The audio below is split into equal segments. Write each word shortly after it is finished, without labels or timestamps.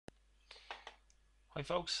Hi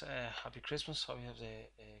folks, happy Christmas. Hope you have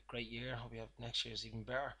a great year. Hope you have next year's even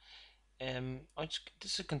better.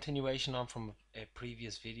 This is a continuation on from a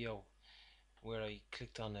previous video where I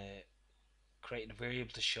clicked on creating a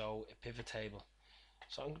variable to show a pivot table.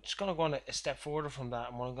 So I'm just going to go on a step further from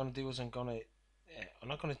that, and what I'm going to do is I'm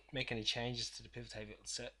not going to make any changes to the pivot table.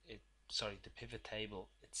 The pivot table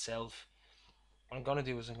itself. What I'm going to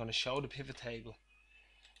do is I'm going to show the pivot table,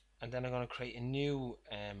 and then I'm going to create a new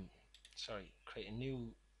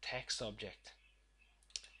text object.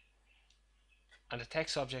 And the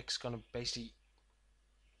text object is going to basically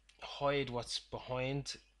hide what's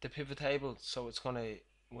behind the pivot table. So it's going to,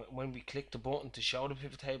 when we click the button to show the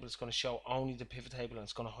pivot table, it's going to show only the pivot table, and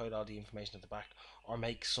it's going to hide all the information at the back, or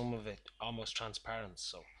make some of it almost transparent.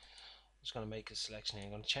 So I'm just going to make a selection here.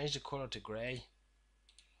 I'm going to change the color to grey.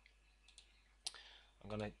 I'm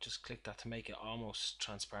going to just click that to make it almost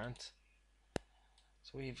transparent.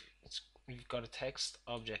 So we've got a text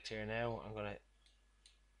object here now. I'm going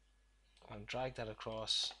to drag that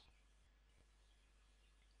across,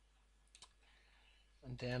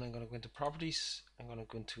 and then I'm going to go into properties. I'm going to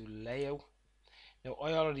go into layout. Now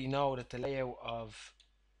I already know that the layout of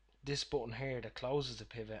this button here that closes the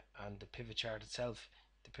pivot and the pivot chart itself,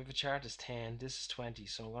 the pivot chart is 10, this is 20,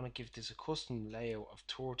 so I'm going to give this a custom layout of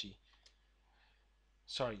 30,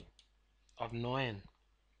 sorry, of 9,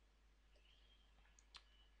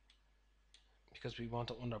 because we want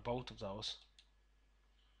it under both of those,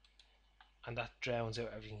 and that drowns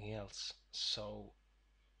out everything else. So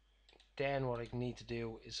then what I need to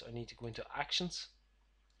do is I need to go into actions.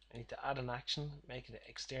 I need to add an action, make it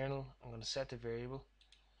external. I'm going to set the variable,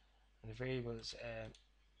 and the variable is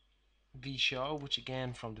vShow, which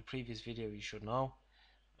again from the previous video you should know,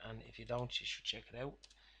 and if you don't you should check it out.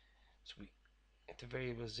 So if the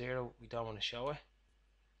variable is 0, we don't want to show it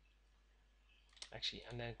actually,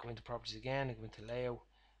 and then go into properties again and go into layout,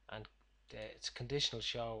 and it's conditional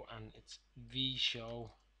show, and it's vShow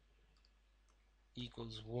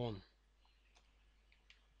equals 1.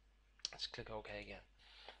 Let's click OK again.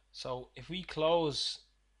 So if we close,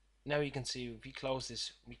 now you can see, if we close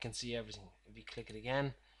this we can see everything. If we click it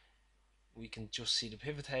again, we can just see the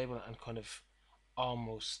pivot table and kind of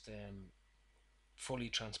almost fully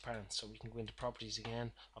transparent. So we can go into properties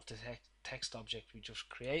again of the text object we just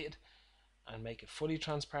created and make it fully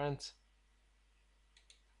transparent,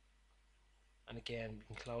 and again we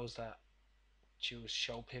can close that, choose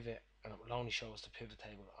show pivot, and it will only show us the pivot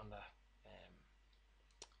table on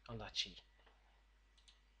that sheet.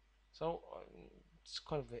 So it's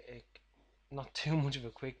kind of not too much of a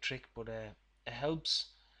quick trick, but it helps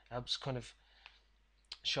kind of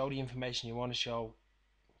show the information you want to show,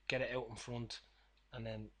 get it out in front, and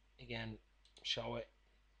then again show it,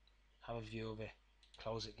 have a view of it,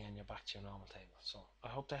 close it again, you're back to your normal table. So I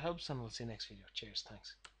hope that helps, and we'll see you next video. Cheers,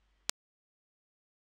 thanks.